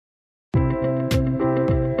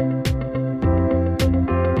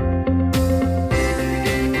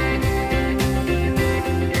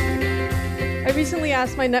recently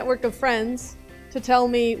asked my network of friends to tell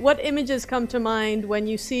me what images come to mind when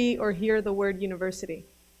you see or hear the word university.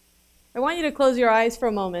 I want you to close your eyes for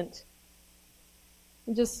a moment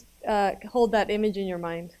and just hold that image in your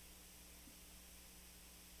mind.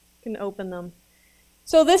 You can open them.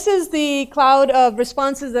 So this is the cloud of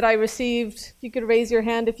responses that I received. You could raise your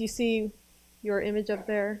hand if you see your image up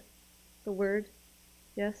there, the word.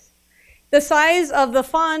 Yes? The size of the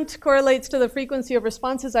font correlates to the frequency of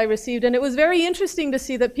responses I received, and it was very interesting to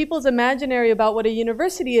see that people's imaginary about what a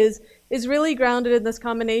university is really grounded in this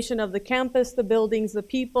combination of the campus, the buildings, the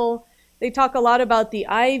people. They talk a lot about the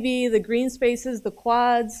ivy, the green spaces, the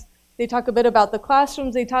quads. They talk a bit about the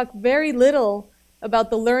classrooms. They talk very little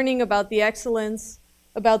about the learning, about the excellence,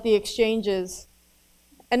 about the exchanges.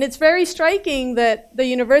 And it's very striking that the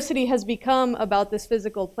university has become about this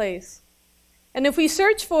physical place. And if we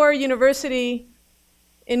search for university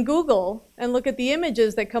in Google and look at the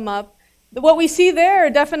images that come up, what we see there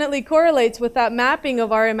definitely correlates with that mapping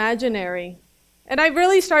of our imaginary. And I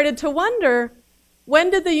really started to wonder,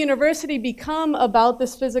 when did the university become about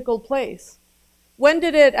this physical place? When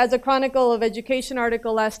did it, as a Chronicle of Education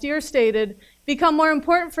article last year stated, become more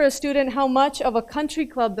important for a student how much of a country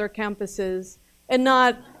club their campus is, and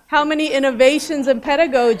not how many innovations in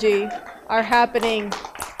pedagogy are happening?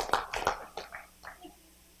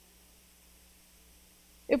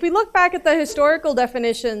 If we look back at the historical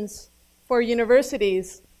definitions for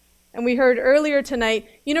universities, and we heard earlier tonight,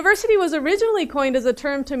 university was originally coined as a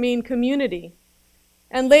term to mean community.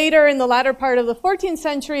 And later, in the latter part of the 14th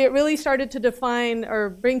century, it really started to define or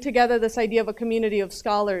bring together this idea of a community of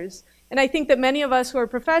scholars. And I think that many of us who are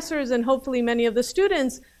professors, and hopefully many of the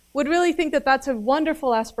students, would really think that that's a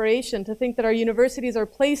wonderful aspiration, to think that our universities are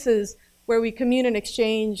places where we commune and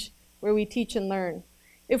exchange, where we teach and learn.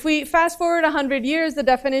 If we fast forward 100 years, the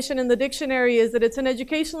definition in the dictionary is that it's an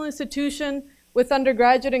educational institution with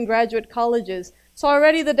undergraduate and graduate colleges. So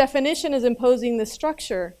already the definition is imposing the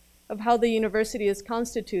structure of how the university is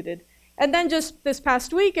constituted. And then just this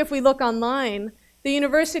past week, if we look online, the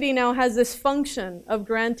university now has this function of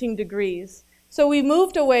granting degrees. So we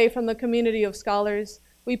moved away from the community of scholars,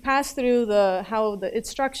 we passed through it's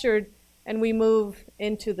structured, and we move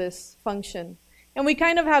into this function. And we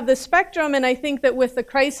kind of have this spectrum, and I think that with the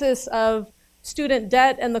crisis of student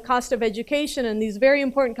debt and the cost of education and these very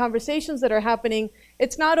important conversations that are happening,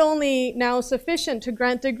 it's not only now sufficient to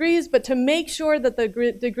grant degrees, but to make sure that the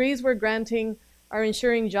degrees we're granting are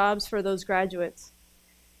ensuring jobs for those graduates.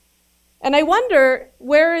 And I wonder,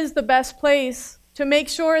 where is the best place to make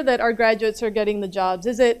sure that our graduates are getting the jobs?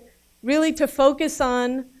 Is it really to focus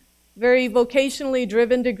on very vocationally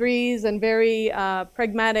driven degrees and very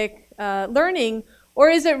pragmatic learning, or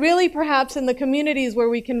is it really perhaps in the communities where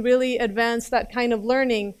we can really advance that kind of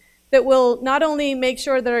learning that will not only make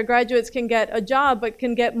sure that our graduates can get a job, but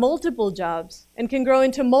can get multiple jobs and can grow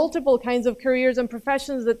into multiple kinds of careers and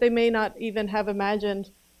professions that they may not even have imagined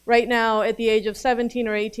right now at the age of 17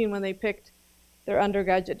 or 18 when they picked their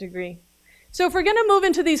undergraduate degree. So if we're going to move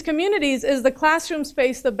into these communities, is the classroom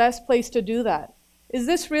space the best place to do that? Is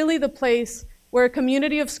this really the place where a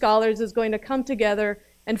community of scholars is going to come together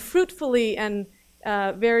and fruitfully and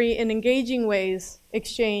in engaging ways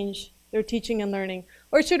exchange their teaching and learning?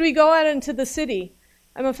 Or should we go out into the city?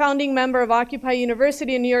 I'm a founding member of Occupy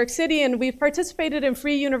University in New York City, and we've participated in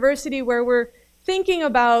Free University, where we're thinking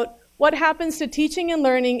about what happens to teaching and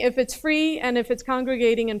learning if it's free and if it's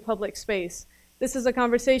congregating in public space. This is a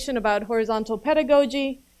conversation about horizontal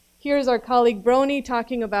pedagogy. Here's our colleague Brony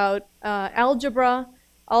talking about algebra,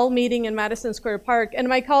 all meeting in Madison Square Park. And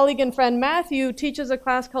my colleague and friend Matthew teaches a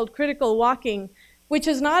class called Critical Walking, which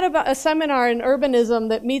is not about a seminar in urbanism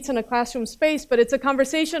that meets in a classroom space, but it's a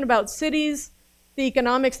conversation about cities, the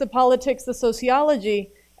economics, the politics, the sociology,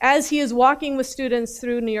 as he is walking with students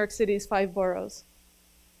through New York City's 5 boroughs.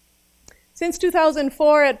 Since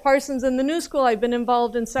 2004 at Parsons The New School, I've been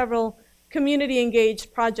involved in several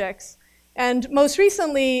community-engaged projects. And most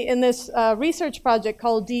recently in this research project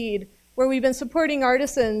called DEED, where we've been supporting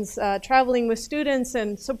artisans, traveling with students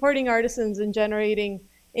and supporting artisans in generating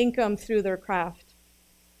income through their craft.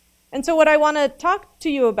 And so what I want to talk to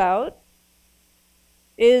you about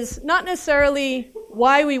is not necessarily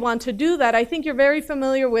why we want to do that. I think you're very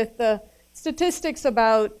familiar with the statistics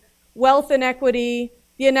about wealth inequity,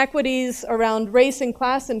 the inequities around race and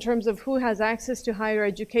class in terms of who has access to higher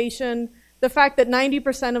education, the fact that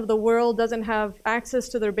 90% of the world doesn't have access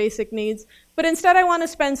to their basic needs. But instead, I want to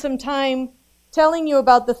spend some time telling you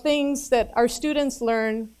about the things that our students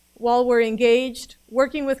learn while we're engaged,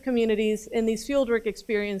 working with communities in these fieldwork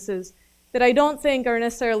experiences that I don't think are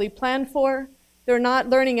necessarily planned for. They're not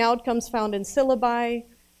learning outcomes found in syllabi.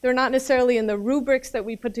 They're not necessarily in the rubrics that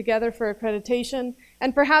we put together for accreditation,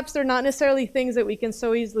 and perhaps they're not necessarily things that we can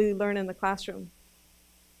so easily learn in the classroom.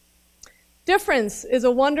 Difference is a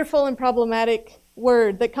wonderful and problematic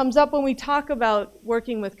word that comes up when we talk about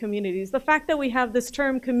working with communities. The fact that we have this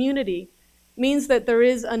term community means that there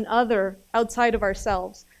is an other outside of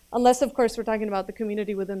ourselves, unless, of course, we're talking about the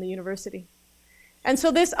community within the university. And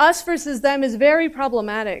so this us versus them is very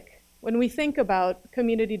problematic when we think about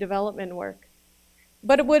community development work.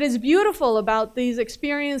 But what is beautiful about these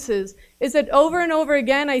experiences is that over and over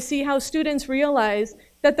again, I see how students realize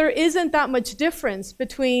that there isn't that much difference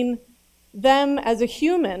between them as a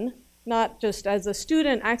human, not just as a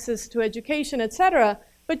student, access to education, etc.,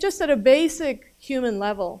 but just at a basic human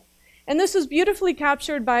level. And this was beautifully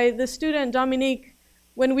captured by the student Dominique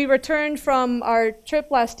when we returned from our trip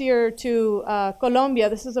last year to Colombia.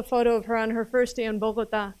 This is a photo of her on her first day in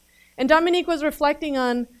Bogota. And Dominique was reflecting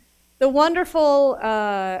on the wonderful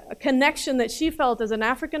connection that she felt as an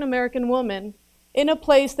African-American woman in a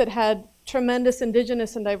place that had tremendous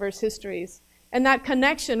indigenous and diverse histories. And that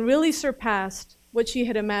connection really surpassed what she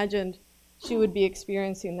had imagined she would be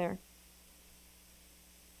experiencing there.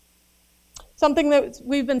 Something that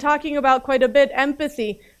we've been talking about quite a bit,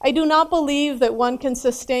 empathy. I do not believe that one can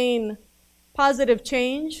sustain positive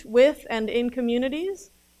change with and in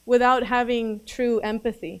communities without having true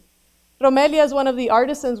empathy. Romelia is one of the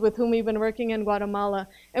artisans with whom we've been working in Guatemala.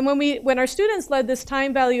 And when our students led this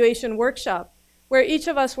time valuation workshop, where each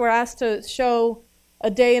of us were asked to show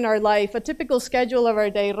a day in our life, a typical schedule of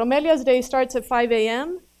our day, Romelia's day starts at 5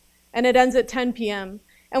 a.m. and it ends at 10 p.m.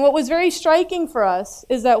 And what was very striking for us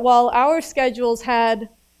is that while our schedules had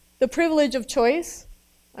the privilege of choice,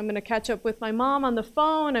 I'm going to catch up with my mom on the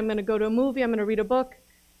phone, I'm going to go to a movie, I'm going to read a book,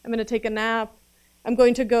 I'm going to take a nap, I'm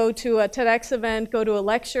going to go to a TEDx event, go to a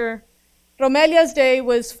lecture. Romelia's day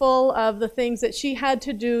was full of the things that she had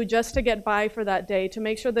to do just to get by for that day, to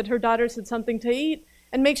make sure that her daughters had something to eat,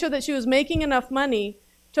 and make sure that she was making enough money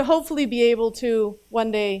to hopefully be able to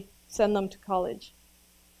one day send them to college.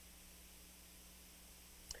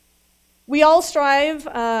 We all strive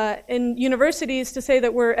in universities to say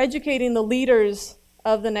that we're educating the leaders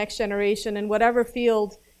of the next generation in whatever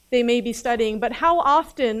field they may be studying, but how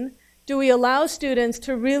often do we allow students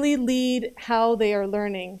to really lead how they are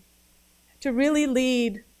learning, to really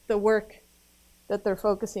lead the work that they're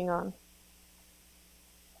focusing on?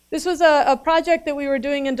 This was a project that we were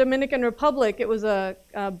doing in Dominican Republic. It was a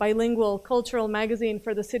bilingual cultural magazine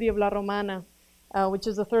for the city of La Romana, which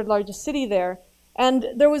is the third largest city there. And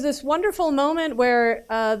there was this wonderful moment where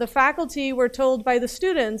the faculty were told by the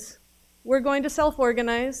students, we're going to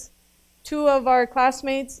self-organize. Two of our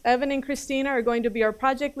classmates, Evan and Christina, are going to be our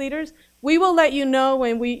project leaders. We will let you know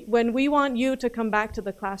when we want you to come back to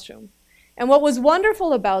the classroom. And what was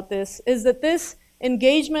wonderful about this is that this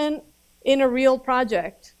engagement in a real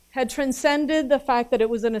project had transcended the fact that it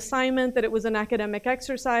was an assignment, that it was an academic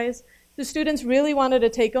exercise. The students really wanted to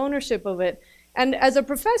take ownership of it. And as a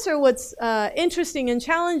professor, what's interesting and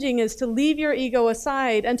challenging is to leave your ego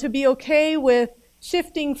aside and to be okay with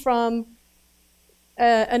shifting from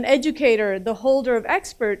an educator, the holder of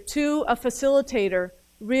expert, to a facilitator,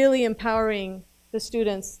 really empowering the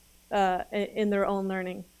students in their own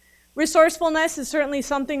learning. Resourcefulness is certainly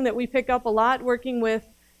something that we pick up a lot working with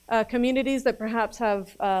communities that perhaps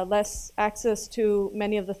have less access to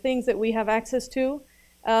many of the things that we have access to.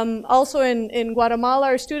 Also in Guatemala,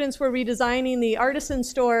 our students were redesigning the artisan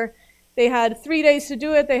store. They had 3 days to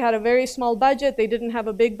do it. They had a very small budget. They didn't have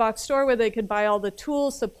a big box store where they could buy all the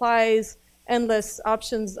tools, supplies, endless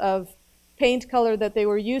options of paint color that they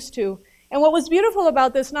were used to. And what was beautiful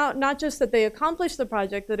about this, not just that they accomplished the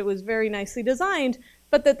project, that it was very nicely designed,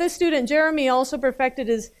 but that this student, Jeremy, also perfected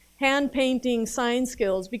his hand painting sign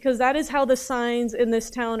skills, because that is how the signs in this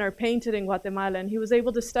town are painted in Guatemala. And he was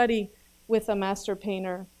able to study with a master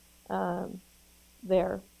painter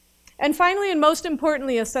there. And finally, and most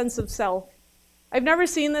importantly, a sense of self. I've never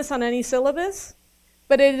seen this on any syllabus,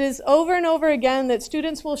 but it is over and over again that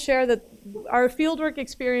students will share that our fieldwork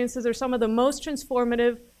experiences are some of the most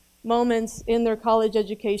transformative moments in their college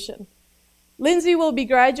education. Lindsay will be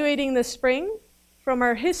graduating this spring from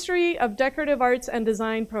our History of Decorative Arts and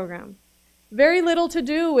Design program. Very little to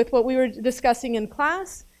do with what we were discussing in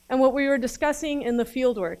class and what we were discussing in the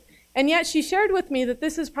fieldwork. And yet she shared with me that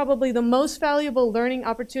this is probably the most valuable learning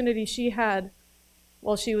opportunity she had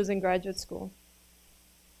while she was in graduate school.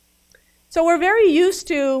 So we're very used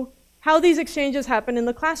to how these exchanges happen in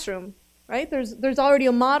the classroom, right? There's already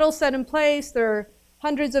a model set in place. There are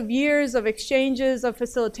hundreds of years of exchanges, of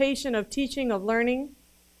facilitation, of teaching, of learning.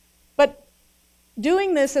 But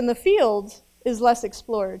doing this in the field is less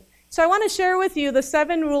explored. So I want to share with you the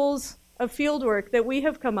 7 rules of fieldwork that we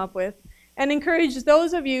have come up with and encourage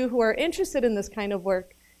those of you who are interested in this kind of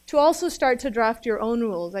work to also start to draft your own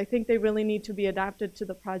rules. I think they really need to be adapted to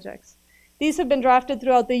the projects. These have been drafted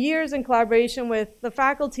throughout the years in collaboration with the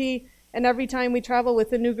faculty, and every time we travel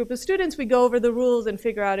with a new group of students, we go over the rules and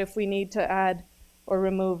figure out if we need to add or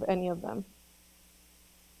remove any of them.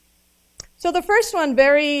 So the first one,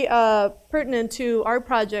 very pertinent to our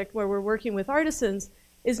project where we're working with artisans,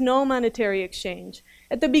 is no monetary exchange.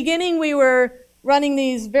 At the beginning, we were running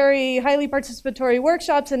these very highly participatory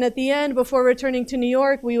workshops, and at the end, before returning to New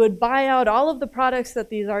York, we would buy out all of the products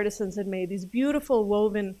that these artisans had made, these beautiful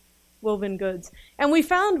woven goods. And we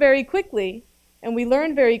found very quickly, and we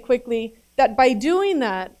learned very quickly, that by doing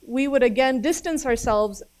that, we would again distance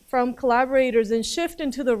ourselves from collaborators and shift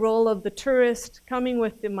into the role of the tourist coming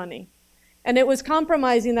with the money. And it was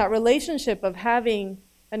compromising that relationship of having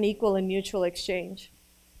an equal and mutual exchange.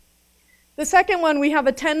 The second one, we have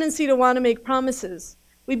a tendency to want to make promises.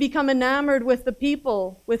 We become enamored with the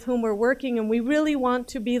people with whom we're working, and we really want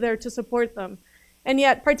to be there to support them. And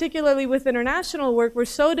yet, particularly with international work, we're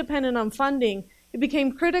so dependent on funding, it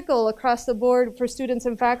became critical across the board for students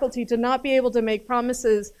and faculty to not be able to make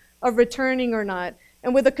promises of returning or not,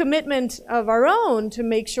 and with a commitment of our own to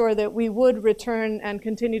make sure that we would return and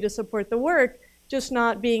continue to support the work, just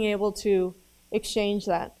not being able to exchange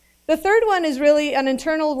that. The third one is really an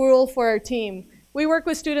internal rule for our team. We work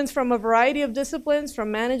with students from a variety of disciplines,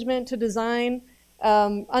 from management to design,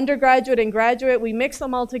 undergraduate and graduate. We mix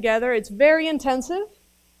them all together. It's very intensive.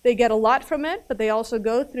 They get a lot from it, but they also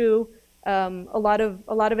go through a lot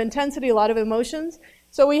of intensity, a lot of emotions.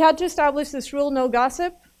 So we had to establish this rule, no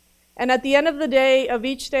gossip. And at the end of the day, of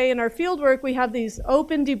each day in our fieldwork, we have these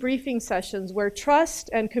open debriefing sessions where trust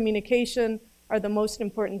and communication are the most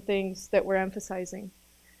important things that we're emphasizing.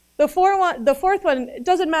 The fourth one, it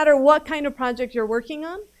doesn't matter what kind of project you're working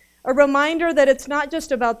on, a reminder that it's not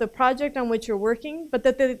just about the project on which you're working, but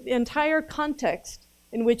that the entire context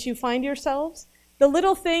in which you find yourselves, the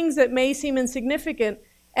little things that may seem insignificant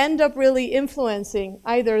end up really influencing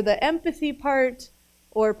either the empathy part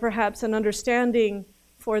or perhaps an understanding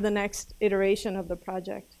for the next iteration of the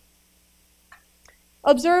project.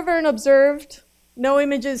 Observer and observed, no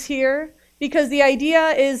images here, because the idea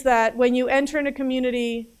is that when you enter in a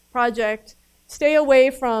community project, stay away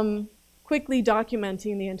from quickly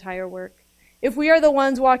documenting the entire work. If we are the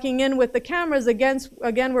ones walking in with the cameras, again,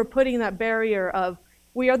 we're putting that barrier of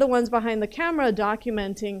we are the ones behind the camera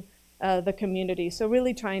documenting the community. So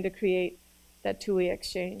really trying to create that two-way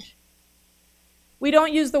exchange. We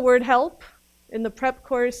don't use the word help. In the prep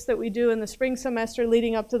course that we do in the spring semester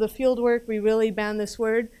leading up to the fieldwork, we really ban this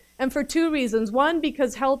word. And for 2 reasons. One,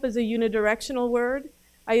 because help is a unidirectional word.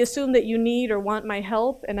 I assume that you need or want my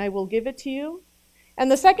help, and I will give it to you. And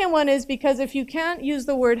the second one is because if you can't use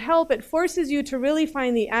the word help, it forces you to really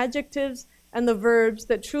find the adjectives and the verbs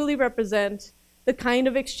that truly represent the kind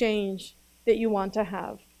of exchange that you want to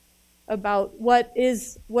have about what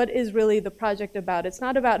is really the project about. It's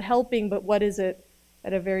not about helping, but what is it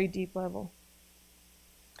at a very deep level.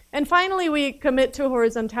 And finally, we commit to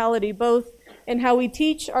horizontality, both in how we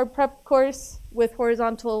teach our prep course with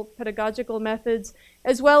horizontal pedagogical methods,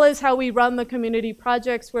 as well as how we run the community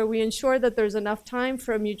projects where we ensure that there's enough time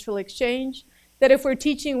for a mutual exchange, that if we're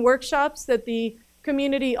teaching workshops, that the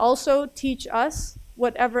community also teach us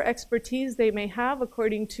whatever expertise they may have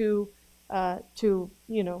according to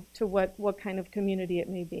what kind of community it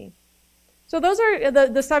may be. So those are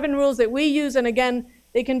the 7 rules that we use, and again,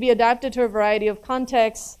 they can be adapted to a variety of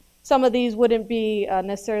contexts. Some of these wouldn't be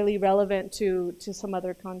necessarily relevant to some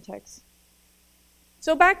other contexts.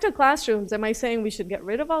 So back to classrooms. Am I saying we should get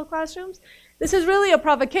rid of all classrooms? This is really a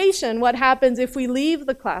provocation. What happens if we leave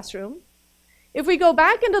the classroom? If we go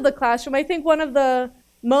back into the classroom, I think one of the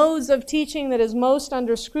modes of teaching that is most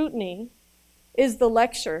under scrutiny is the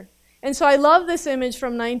lecture. And so I love this image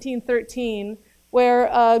from 1913 where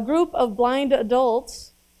a group of blind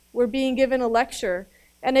adults were being given a lecture.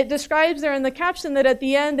 And it describes there in the caption that at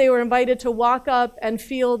the end they were invited to walk up and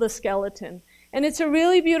feel the skeleton. And it's a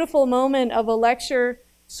really beautiful moment of a lecture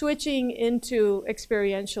switching into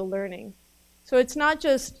experiential learning. So it's not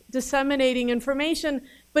just disseminating information,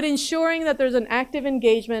 but ensuring that there's an active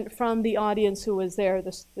engagement from the audience who was there,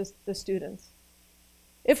 the students.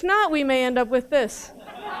 If not, we may end up with this.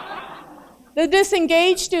 The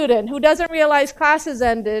disengaged student who doesn't realize class has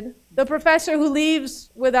ended, the professor who leaves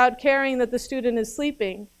without caring that the student is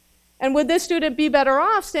sleeping. And would this student be better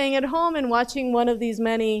off staying at home and watching one of these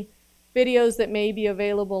many videos that may be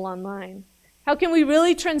available online? How can we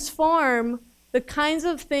really transform the kinds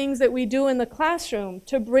of things that we do in the classroom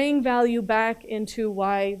to bring value back into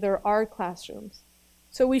why there are classrooms.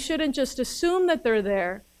 So we shouldn't just assume that they're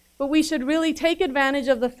there, but we should really take advantage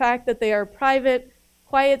of the fact that they are private,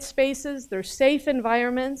 quiet spaces, they're safe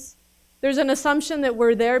environments. There's an assumption that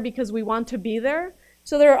we're there because we want to be there.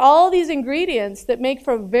 So there are all these ingredients that make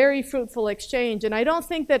for a very fruitful exchange, and I don't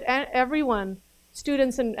think that everyone,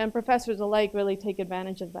 students and professors alike, really take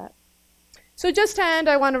advantage of that. So just to end,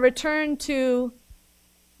 I want to return to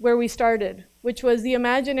where we started, which was the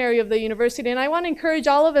imaginary of the university. And I want to encourage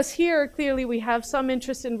all of us here, clearly we have some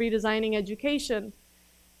interest in redesigning education,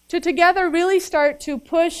 to together really start to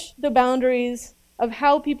push the boundaries of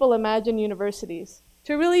how people imagine universities,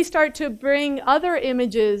 to really start to bring other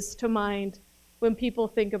images to mind when people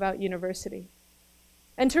think about university,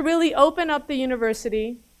 and to really open up the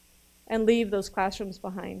university and leave those classrooms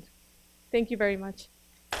behind. Thank you very much.